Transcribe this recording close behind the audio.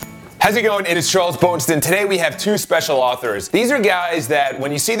How's it going? It is Charles Boneston. Today we have two special authors. These are guys that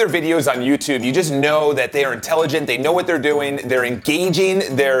when you see their videos on YouTube, you just know that they are intelligent, they know what they're doing, they're engaging,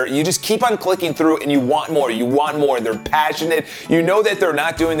 you just keep on clicking through and you want more, they're passionate. You know that they're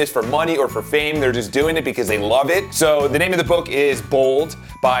not doing this for money or for fame, they're just doing it because they love it. So the name of the book is Bold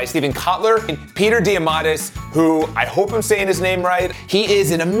by Steven Kotler and Peter Diamandis, who I hope I'm saying his name right. He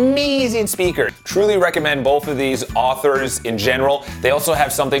is an amazing speaker. Truly recommend both of these authors in general. They also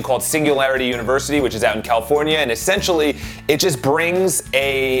have something called Singularity University, which is out in California, and essentially it just brings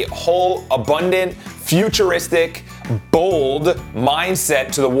a whole abundant, futuristic, bold mindset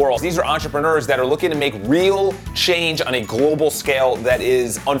to the world. These are entrepreneurs that are looking to make real change on a global scale that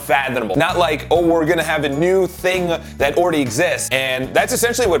is unfathomable. Not like, oh, we're gonna have a new thing that already exists. And that's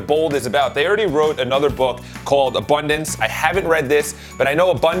essentially what Bold is about. They already wrote another book called Abundance. I haven't read this, but I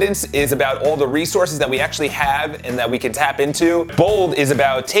know Abundance is about all the resources that we actually have and that we can tap into. Bold is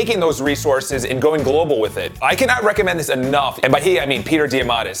about taking those resources and going global with it. I cannot recommend this enough. And by he, I mean Peter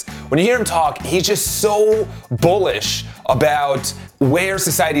Diamandis. When you hear him talk, he's just so bullish about where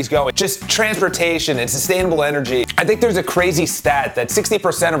society's going. Just transportation and sustainable energy. I think there's a crazy stat that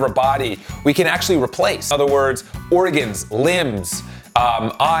 60% of our body we can actually replace. In other words, organs, limbs,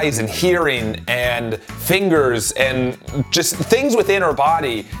 eyes and hearing and fingers and just things within our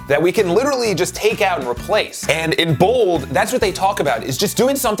body that we can literally just take out and replace. And in Bold, that's what they talk about, is just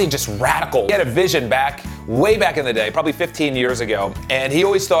doing something just radical. He had a vision way back in the day, probably 15 years ago, and he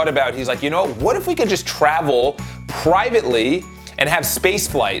always thought about, he's like, you know, what if we could just travel privately and have space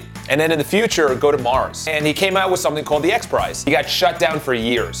flight, and then in the future go to Mars. And he came out with something called the X Prize. He got shut down for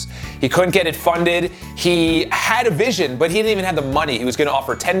years. He couldn't get it funded. He had a vision, but he didn't even have the money. He was gonna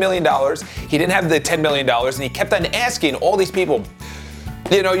offer $10 million. He didn't have the $10 million, and he kept on asking all these people.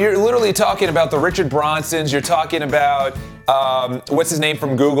 You know, you're literally talking about the Richard Bransons, you're talking about, what's his name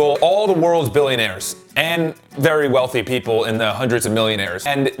from Google, all the world's billionaires and very wealthy people in the hundreds of millionaires.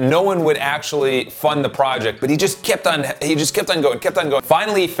 And no one would actually fund the project, but he just kept on going.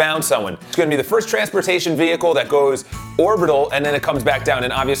 Finally, he found someone. It's gonna be the first transportation vehicle that goes orbital and then it comes back down.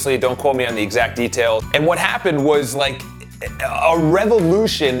 And obviously, don't quote me on the exact details. And what happened was like, a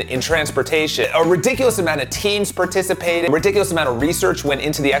revolution in transportation. A ridiculous amount of teams participated. A ridiculous amount of research went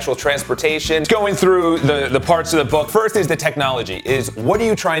into the actual transportation. Going through the parts of the book. First is the technology, is what are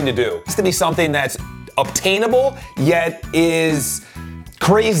you trying to do? It has to be something that's obtainable, yet is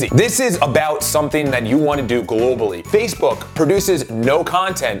crazy. This is about something that you want to do globally. Facebook produces no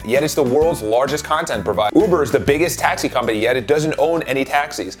content, yet it's the world's largest content provider. Uber is the biggest taxi company, yet it doesn't own any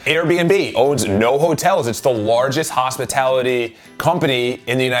taxis. Airbnb owns no hotels. It's the largest hospitality company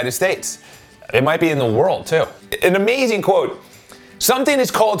in the United States. It might be in the world too. An amazing quote. Something is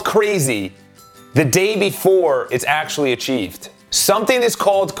called crazy the day before it's actually achieved. Something is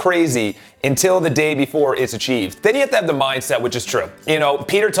called crazy until the day before it's achieved. Then you have to have the mindset, which is true. You know,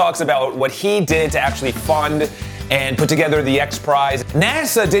 Peter talks about what he did to actually fund and put together the X Prize.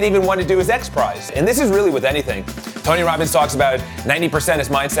 NASA didn't even want to do his X Prize. And this is really with anything. Tony Robbins talks about 90% is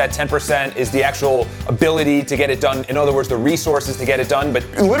mindset, 10% is the actual ability to get it done. In other words, the resources to get it done. But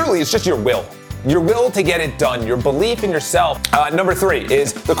literally, it's just your will. Your will to get it done, your belief in yourself. Number 3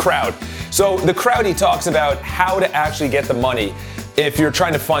 is the crowd. So the crowd, he talks about how to actually get the money. If you're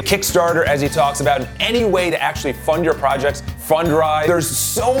trying to fund Kickstarter, as he talks about, any way to actually fund your projects, Fundrise. There's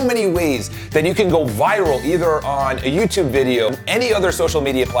so many ways that you can go viral, either on a YouTube video, any other social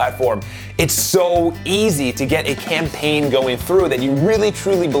media platform. It's so easy to get a campaign going through that you really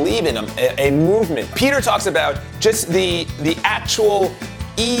truly believe in, a movement. Peter talks about just the actual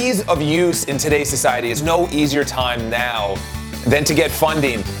ease of use in today's society. Is no easier time now than to get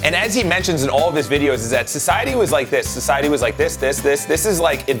funding. And as he mentions in all of his videos, is that society was like this, society was like this is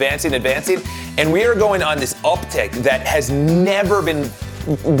like advancing, and we are going on this uptick that has never been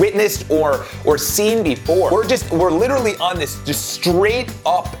witnessed or seen before. We're literally on this just straight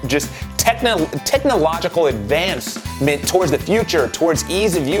up, just technological advancement towards the future, towards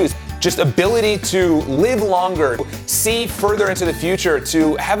ease of use. Just ability to live longer, see further into the future,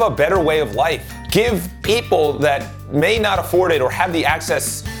 to have a better way of life. Give people that may not afford it or have the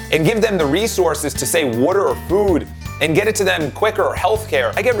access, and give them the resources to say water or food and get it to them quicker, or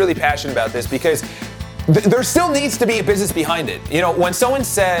healthcare. I get really passionate about this because there still needs to be a business behind it. You know, when someone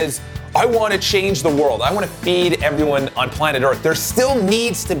says, I want to change the world, I want to feed everyone on planet Earth, there still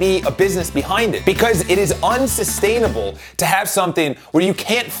needs to be a business behind it, because it is unsustainable to have something where you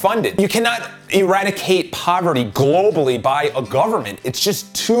can't fund it. You cannot eradicate poverty globally by a government. It's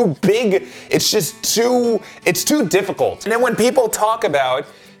just too big. It's too difficult. And then when people talk about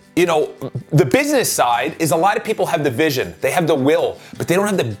you know, the business side is a lot of people have the vision, they have the will, but they don't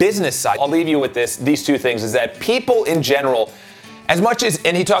have the business side. I'll leave you with these two things, is that people in general, as much as,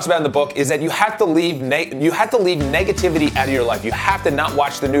 and he talks about in the book, is that you have to leave negativity out of your life. You have to not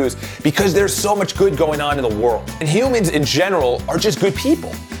watch the news because there's so much good going on in the world. And humans in general are just good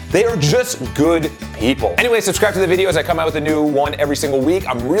people. They are just good people. Anyway, subscribe to the videos. I come out with a new one every single week.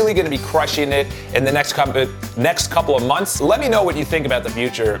 I'm really gonna be crushing it in the next couple of months. Let me know what you think about the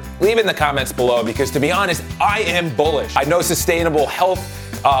future. Leave it in the comments below, because to be honest, I am bullish. I know sustainable health,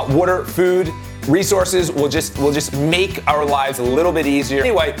 water, food, resources will just make our lives a little bit easier.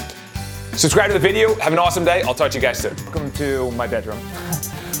 Anyway, subscribe to the video. Have an awesome day. I'll talk to you guys soon. Welcome to my bedroom.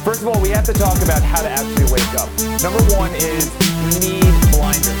 First of all, we have to talk about how to actually wake up. Number one is you need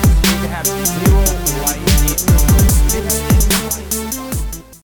blinders. You need to have zero light.